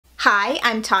Hi,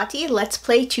 I'm Tati. Let's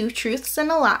play Two Truths and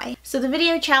a Lie. So the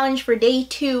video challenge for day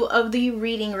 2 of the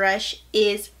reading rush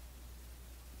is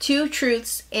two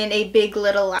truths and a big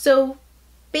little lie. So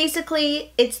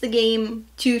basically it's the game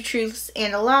Two Truths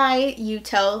and a Lie. You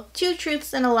tell two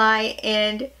truths and a lie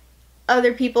and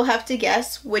other people have to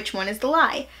guess which one is the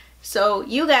lie. So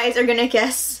you guys are gonna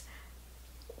guess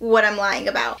what I'm lying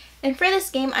about. And for this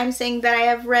game I'm saying that I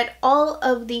have read all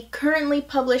of the currently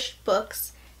published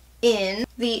books in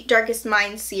the Darkest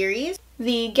Minds series,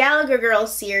 the Gallagher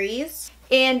Girls series,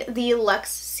 and the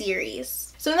Lux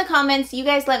series. So in the comments, you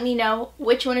guys let me know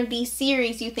which one of these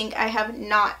series you think I have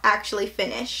not actually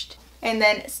finished. And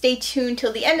then stay tuned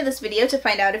till the end of this video to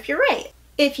find out if you're right.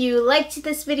 If you liked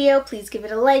this video, please give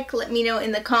it a like. Let me know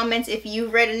in the comments if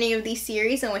you've read any of these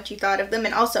series and what you thought of them,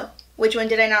 and also, which one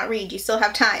did I not read? You still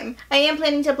have time. I am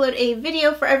planning to upload a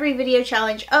video for every video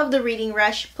challenge of the reading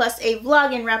rush, plus a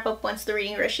vlog and wrap up once the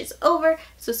reading rush is over,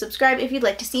 so subscribe if you'd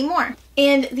like to see more.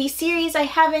 And the series I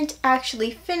haven't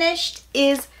actually finished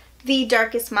is the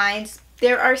Darkest Minds.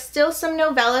 There are still some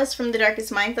novellas from the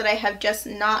Darkest Minds that I have just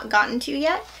not gotten to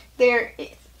yet. They're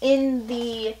in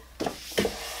the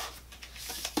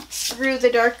Through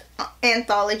the Dark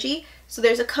anthology. So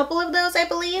there's a couple of those, I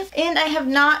believe. And I have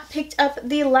not picked up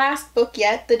the last book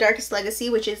yet, The Darkest Legacy,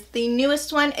 which is the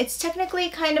newest one. It's technically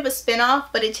kind of a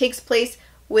spin-off, but it takes place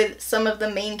with some of the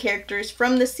main characters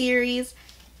from the series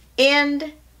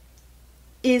and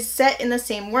is set in the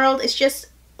same world. It's just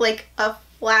like a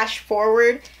flash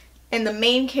forward, and the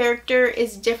main character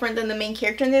is different than the main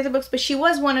character in the other books, but she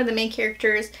was one of the main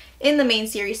characters in the main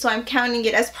series, so I'm counting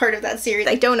it as part of that series.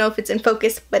 I don't know if it's in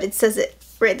focus, but it says it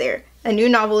right there. A new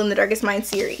novel in the Darkest Minds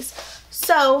series.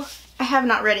 So, I have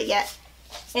not read it yet.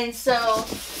 And so,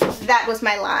 that was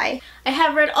my lie. I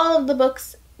have read all of the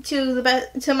books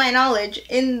to my knowledge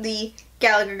in the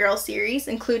Gallagher Girls series,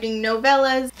 including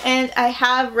novellas, and I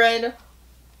have read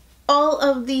all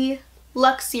of the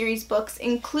Lux series books,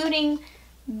 including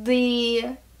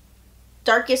the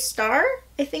Darkest Star,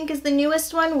 I think is the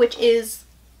newest one, which is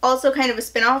also kind of a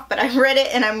spin-off, but I've read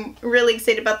it and I'm really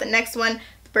excited about the next one.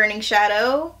 Burning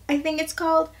Shadow, I think it's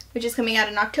called, which is coming out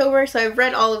in October, so I've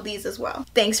read all of these as well.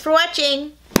 Thanks for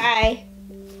watching! Bye!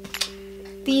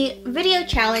 The video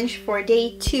challenge for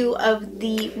day 2 of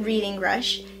the reading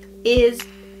rush is...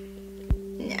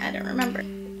 I don't remember.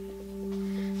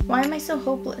 Why am I so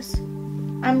hopeless?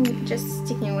 I'm just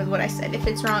sticking with what I said. If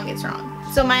it's wrong, it's wrong.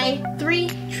 So my 3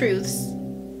 truths...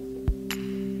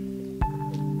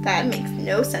 That makes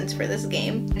no sense for this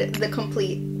game. The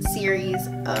complete series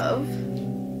of...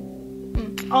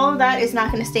 All of that is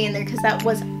not going to stay in there because that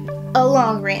was a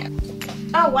long rant.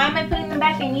 Oh, why am I putting them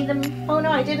back? I need them. Oh no,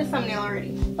 I did a thumbnail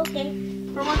already. Okay,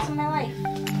 for once in my life.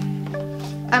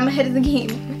 I'm ahead of the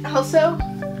game. Also,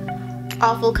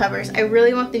 awful covers. I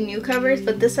really want the new covers,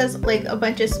 but this has like a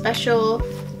bunch of special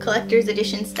collector's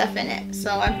edition stuff in it.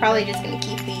 So I'm probably just going to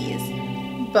keep these,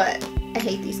 but I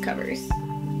hate these covers.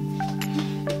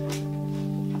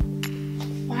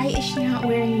 Why is she not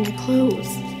wearing new clothes?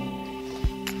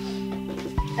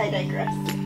 I digress.